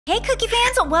Hey Cookie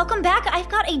fans, welcome back. I've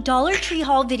got a Dollar Tree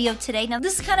haul video today. Now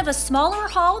this is kind of a smaller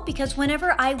haul because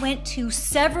whenever I went to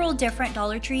several different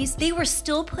Dollar Trees, they were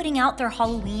still putting out their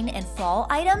Halloween and fall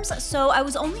items. So I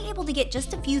was only able to get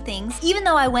just a few things, even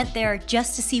though I went there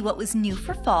just to see what was new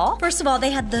for fall. First of all,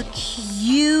 they had the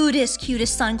cutest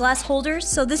sunglass holders.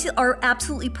 So these are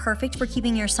absolutely perfect for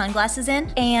keeping your sunglasses in.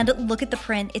 And look at the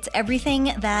print. It's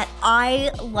everything that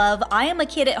I love. I am a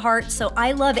kid at heart, so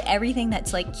I love everything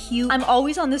that's like cute. I'm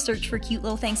always on the search for cute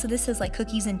little things. So this is like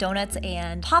cookies and donuts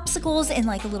and popsicles in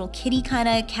like a little kitty kind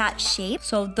of cat shape.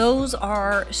 So those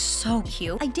are so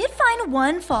cute. I did find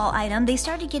one fall item. They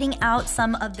started getting out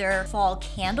some of their fall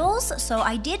candles. So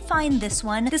I did find this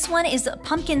one. This one is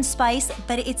pumpkin spice,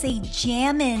 but it's a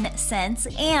jammin' scent.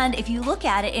 And if you look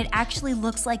at it, it actually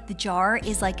looks like the jar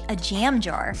is like a jam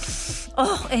jar.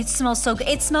 Oh, it smells so good.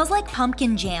 It smells like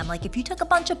pumpkin jam. Like if you took a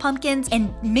bunch of pumpkins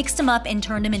and mixed them up and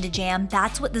turned them into jam,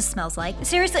 that's what this smells like.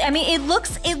 Seriously, I mean, it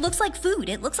looks like food.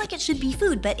 It looks like it should be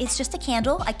food, but it's just a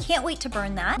candle. I can't wait to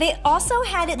burn that. They also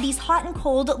had these hot and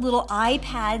cold little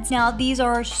iPads. Now these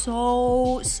are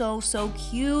so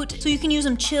cute. So you can use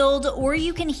them chilled or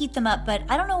you can heat them up, but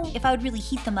I don't know if I would really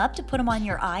heat them up to put them on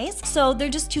your eyes. So they're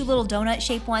just two little donut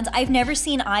shaped ones. I've never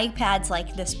seen iPads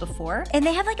like this before. And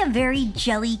they have like a very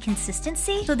jelly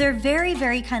consistency. So they're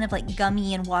very kind of like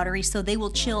gummy and watery. So they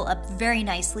will chill up very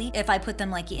nicely if I put them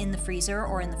like in the freezer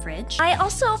or in the fridge. I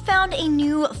also found a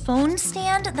new phone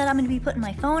stand that I'm gonna be putting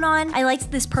my phone on. I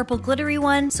liked this purple glittery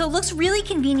one. So it looks really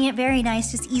convenient, very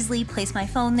nice, just easily place my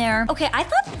phone there. Okay, I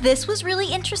thought this was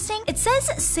really interesting. It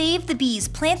says save the bees.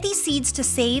 Plant these seeds to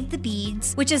save the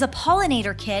bees, which is a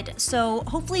pollinator kit. So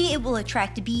hopefully it will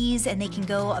attract bees and they can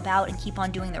go about and keep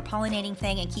on doing their pollinating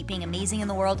thing and keep being amazing in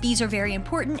the world. Bees are very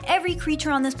important. Every creature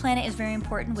on this planet is very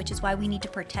important, which is why we need to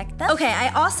protect them. Okay, I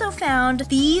also found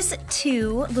these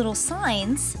two little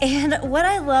signs. And what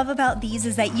I love about these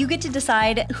is that you get to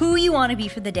decide who you want to be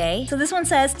for the day. So this one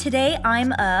says, today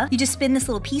I'm a, you just spin this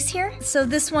little piece here. So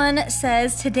this one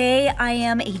says, today I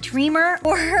am a dreamer,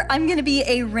 or I'm gonna be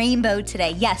a rainbow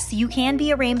today. Yes, you can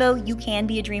be a rainbow, you can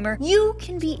be a dreamer, you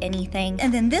can be anything.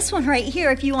 And then this one right here,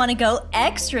 if you want to go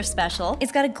extra special,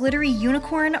 it's got a glittery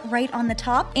unicorn right on the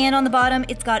top, and on the bottom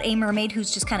it's got a mermaid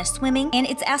who's just kind of swimming, and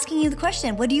it's asking you the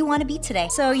question, what do you want to be today?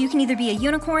 So you can either be a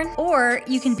unicorn or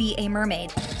you can be a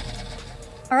mermaid.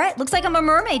 All right, looks like I'm a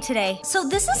mermaid today. So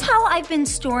this is how I've been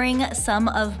storing some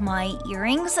of my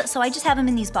earrings. So I just have them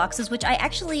in these boxes, which I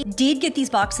actually did get these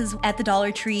boxes at the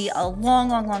Dollar Tree a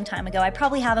long time ago. I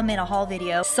probably have them in a haul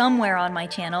video somewhere on my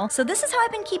channel. So this is how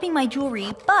I've been keeping my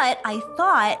jewelry. But I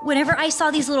thought whenever I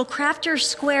saw these little crafter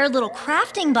square little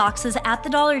crafting boxes at the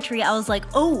Dollar Tree, I was like,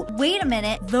 oh, wait a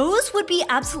minute. Those would be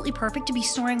absolutely perfect to be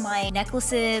storing my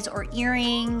necklaces or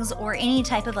earrings or any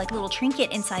type of like little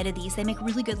trinket inside of these. They make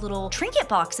really good little trinket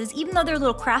boxes. Even though they're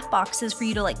little craft boxes for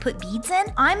you to like put beads in,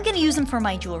 I'm gonna use them for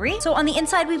my jewelry. So on the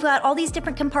inside, we've got all these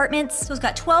different compartments. So it's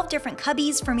got 12 different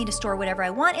cubbies for me to store whatever I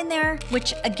want in there,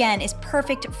 which again is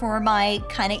perfect for my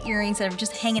kind of earrings that are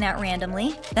just hanging out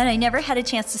randomly that I never had a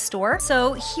chance to store.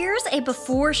 So here's a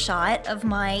before shot of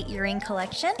my earring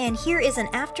collection. And here is an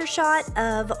after shot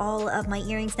of all of my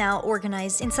earrings now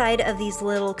organized inside of these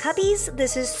little cubbies.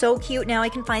 This is so cute. Now I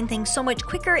can find things so much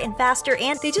quicker and faster,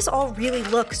 and they just all really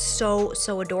look so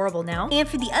adorable now. And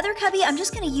for the other cubby, I'm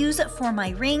just gonna use it for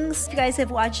my rings. If you guys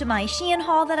have watched my Shein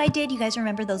haul that I did, you guys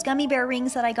remember those gummy bear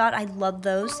rings that I got? I love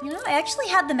those. You know, I actually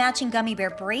have the matching gummy bear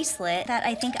bracelet that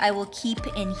I think I will keep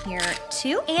in here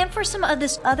too. And for some of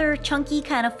this other chunky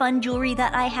kind of fun jewelry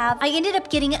that I have, I ended up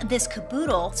getting this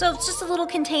caboodle. So it's just a little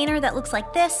container that looks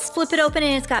like this. Flip it open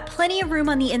and it's got plenty of room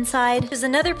on the inside. There's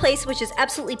another place which is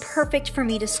absolutely perfect for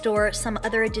me to store some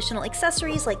other additional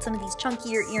accessories, like some of these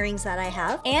chunkier earrings that I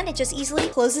have. And it just easily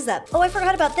closes up. Oh, I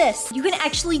forgot about this. You can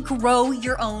actually grow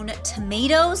your own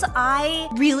tomatoes. I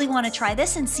really want to try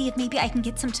this and see if maybe I can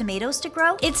get some tomatoes to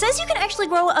grow. It says you can actually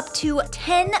grow up to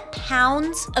 10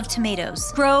 pounds of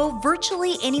tomatoes. Grow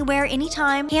virtually anywhere,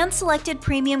 anytime. Hand-selected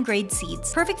premium grade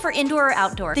seeds. Perfect for indoor or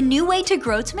outdoor. The new way to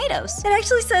grow tomatoes. It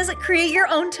actually says create your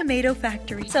own tomato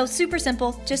factory. So super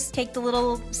simple. Just take the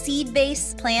little seed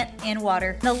base, plant, and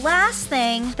water. The last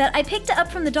thing that I picked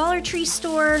up from the Dollar Tree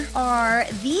store are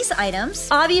these items.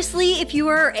 Obviously, if you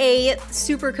are a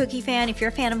super cookie fan, if you're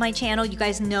a fan of my channel, you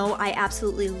guys know I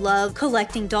absolutely love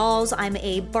collecting dolls. I'm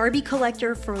a Barbie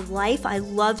collector for life. I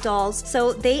love dolls.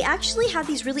 So they actually have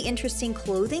these really interesting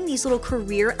clothing, these little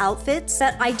career outfits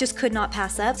that I just could not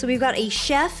pass up. So we've got a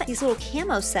chef, these little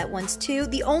camo set ones too.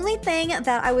 The only thing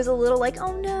that I was a little like,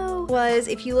 oh no, was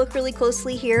if you look really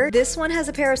closely here, this one has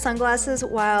a pair of sunglasses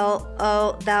while,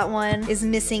 oh, that one is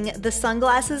missing the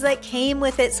sunglasses that came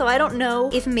with it. So I don't know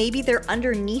if maybe they're they're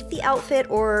underneath the outfit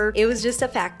or it was just a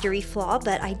factory flaw,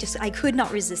 but I could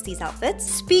not resist these outfits.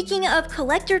 Speaking of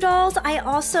collector dolls, I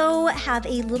also have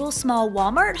a little small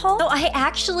Walmart haul. So I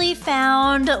actually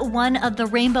found one of the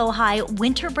Rainbow High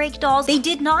winter break dolls. They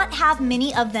did not have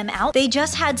many of them out. They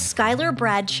just had Skylar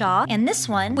Bradshaw and this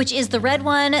one, which is the red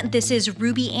one. This is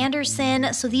Ruby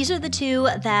Anderson. So these are the two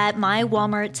that my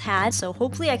Walmarts had. So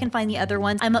hopefully I can find the other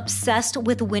ones. I'm obsessed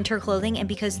with winter clothing, and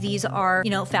because these are,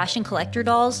 you know, fashion collector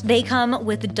dolls, they come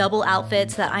with double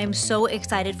outfits that I'm so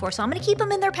excited for. So I'm gonna keep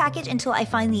them in their package until I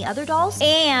find the other dolls.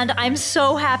 And I'm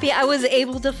so happy I was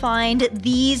able to find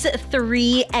these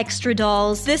 3 extra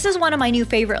dolls. This is one of my new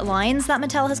favorite lines that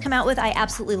Mattel has come out with. I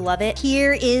absolutely love it.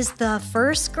 Here is the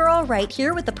first girl right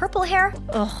here with the purple hair.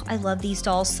 Oh, I love these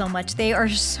dolls so much. They are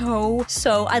so,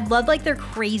 I love like their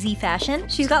crazy fashion.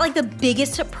 She's got like the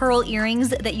biggest pearl earrings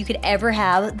that you could ever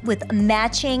have with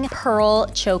matching pearl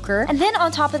choker. And then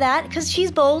on top of that, because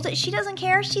she's bold, she doesn't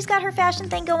care. She's got her fashion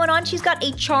thing going on. She's got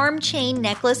a charm chain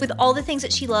necklace with all the things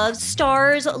that she loves.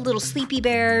 Stars, little sleepy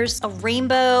bears, a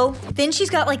rainbow. Then she's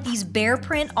got like these bear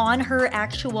print on her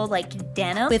actual like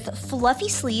denim with fluffy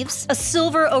sleeves, a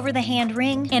silver over the hand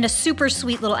ring, and a super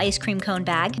sweet little ice cream cone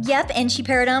bag. Yep, and she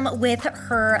paired them with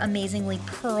her amazingly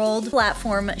pearled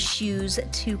platform shoes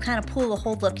to kind of pull the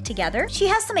whole look together. She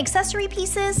has some accessory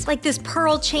pieces, like this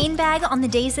pearl chain bag on the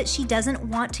days that she doesn't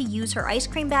want to use her ice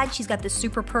cream bag. She's got this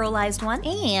super pearlized one.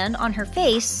 And on her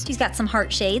face, she's got some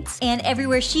heart shades. And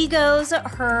everywhere she goes,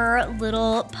 her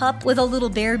little pup with a little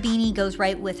bear beanie goes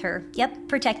right with her. Yep,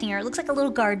 protecting her. It looks like a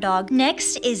little guard dog.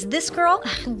 Next is this girl.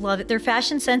 I love it. Their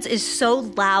fashion sense is so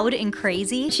loud and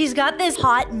crazy. She's got this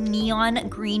hot neon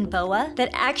green boa that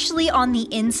actually on the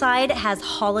inside has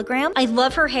hologram. I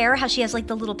love her hair, how she has like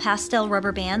the little pastel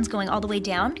rubber bands going all the way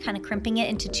down, kind of crimping it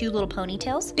into 2 little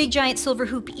ponytails. Big giant silver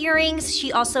hoop earrings.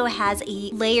 She also has a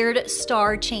layered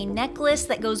star chain necklace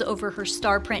that goes over her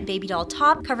star print baby doll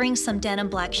top, covering some denim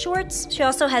black shorts. She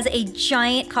also has a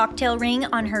giant cocktail ring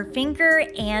on her finger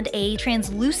and a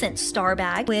translucent star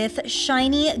bag with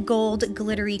shiny gold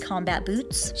glittery combat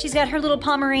boots. She's got her little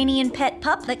Pomeranian pet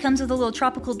pup that comes with a little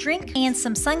tropical drink and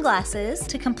some sunglasses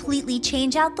to completely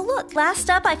change out the look. Last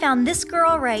up, I found this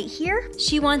girl right here.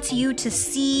 She wants you to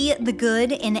see the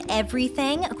good in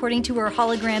everything, according to her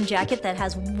hologram jacket that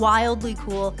has wildly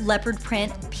cool leopard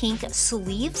print pink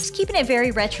sleeves. Keeping it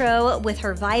very retro with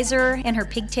her visor and her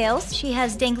pigtails. She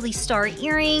has dangly star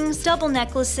earrings, double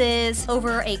necklaces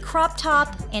over a crop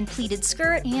top and pleated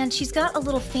skirt, and she's got a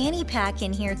little fanny pack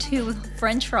in here too with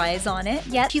french fries on it.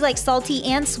 Yep, she likes salty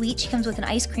and sweet. She comes with an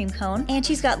ice cream cone, and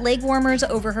she's got leg warmers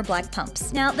over her black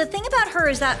pumps. Now, the thing about her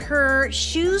is that her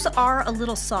shoes are a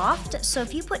little soft, so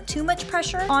if you put too much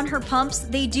pressure on her pumps,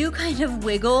 they do kind of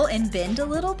wiggle and bend a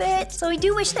little bit. So I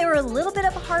do wish they were a little bit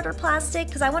of a harder plastic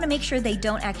because I want to make sure they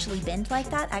don't actually bend like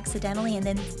that accidentally and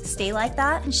then stay like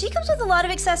that. And she comes with a lot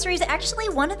of accessories. Actually,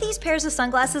 one of these pairs of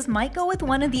sunglasses might go with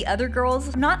one of the other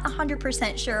girls. I'm not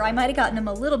 100% sure. I might have gotten them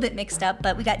a little bit mixed up,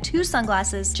 but we got 2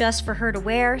 sunglasses just for her to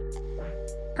wear.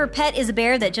 Her pet is a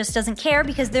bear that just doesn't care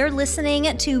because they're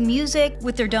listening to music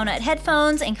with their donut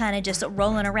headphones and kind of just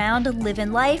rolling around,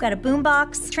 living life. Got a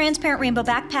boombox, transparent rainbow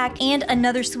backpack, and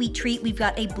another sweet treat. We've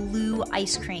got a blue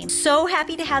ice cream. So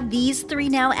happy to have these 3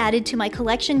 now added to my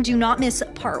collection. Do not miss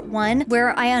part 1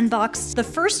 where I unboxed the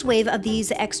first wave of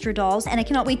these extra dolls, and I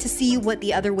cannot wait to see what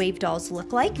the other wave dolls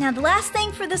look like. Now, the last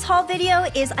thing for this haul video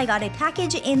is I got a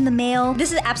package in the mail.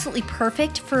 This is absolutely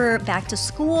perfect for back to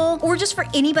school or just for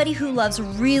anybody who loves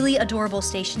really adorable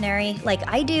stationery like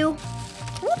I do.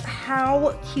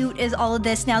 How cute is all of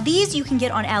this? Now, these you can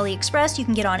get on AliExpress, you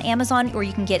can get on Amazon, or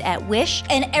you can get at Wish.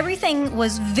 And everything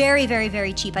was very, very,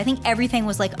 very cheap. I think everything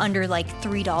was like under like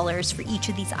 $3 for each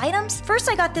of these items. First,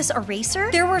 I got this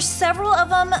eraser. There were several of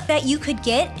them that you could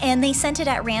get, and they sent it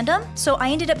at random. So I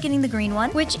ended up getting the green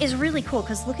one, which is really cool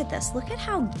because look at this. Look at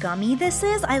how gummy this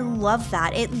is. I love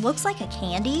that. It looks like a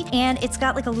candy, and it's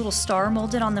got like a little star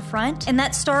molded on the front. And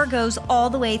that star goes all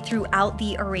the way throughout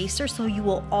the eraser, so you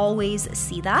will always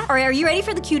see that. All right, are you ready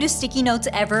for the cutest sticky notes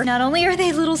ever? Not only are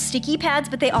they little sticky pads,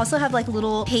 but they also have like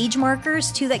little page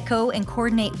markers too that go and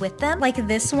coordinate with them. Like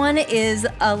this one is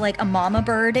like a mama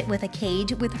bird with a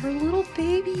cage with her little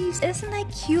babies. Isn't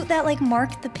that cute? That like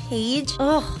marked the page.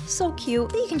 Oh, so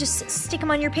cute. You can just stick them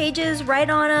on your pages, write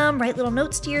on them, write little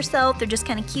notes to yourself. They're just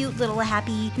kind of cute little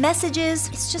happy messages.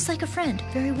 It's just like a friend.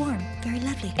 Very warm, very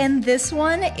lovely. And this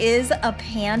one is a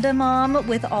panda mom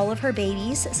with all of her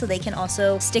babies, so they can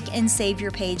also stick and save of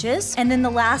your pages. And then the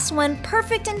last one,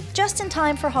 perfect and just in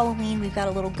time for Halloween. We've got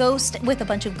a little ghost with a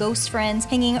bunch of ghost friends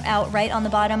hanging out right on the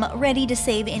bottom, ready to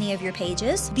save any of your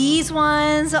pages. These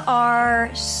ones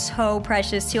are so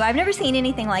precious too. I've never seen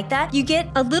anything like that. You get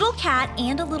a little cat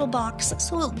and a little box,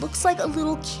 so it looks like a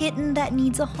little kitten that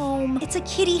needs a home. It's a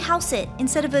kitty house it.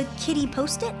 Instead of a kitty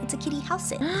post-it, it's a kitty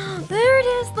house it. There it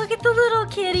is. Look at the little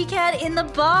kitty cat in the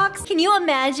box. Can you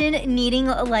imagine needing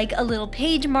like a little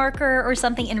page marker or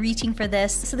something and reaching for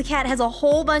this? So the cat has a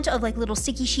whole bunch of like little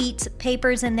sticky sheets,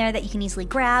 papers in there that you can easily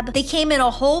grab. They came in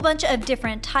a whole bunch of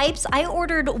different types. I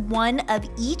ordered one of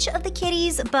each of the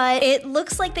kitties, but it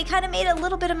looks like they kind of made a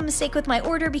little bit of a mistake with my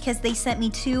order because they sent me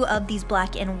 2 of these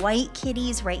black and white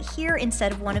kitties right here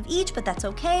instead of one of each, but that's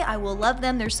okay. I will love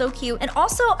them. They're so cute. And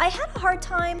also, I had a hard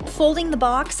time folding the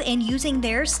box and using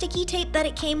their sticky tape that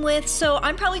it came with, so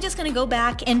I'm probably just gonna go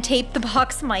back and tape the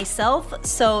box myself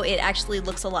so it actually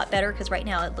looks a lot better, because right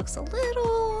now it looks a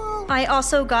little... I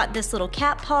also got this little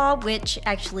cat paw, which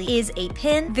actually is a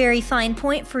pin. Very fine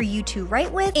point for you to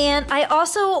write with. And I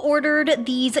also ordered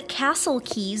these castle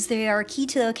keys. They are a key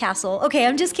to the castle. Okay,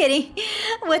 I'm just kidding.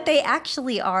 What they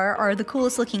actually are the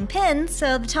coolest looking pins.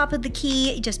 So the top of the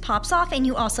key just pops off, and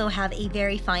you also have a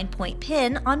very fine point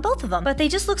pin on both of them. But they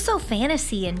just look so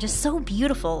fantasy and just so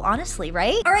beautiful, honestly,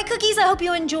 right? All right, cookies, I hope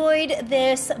you enjoyed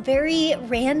this very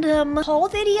random haul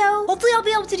video. Hopefully I'll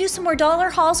be able to do some more dollar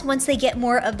hauls once they get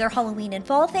more of their Halloween and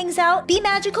fall things out. Be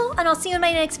magical, and I'll see you in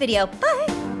my next video. Bye!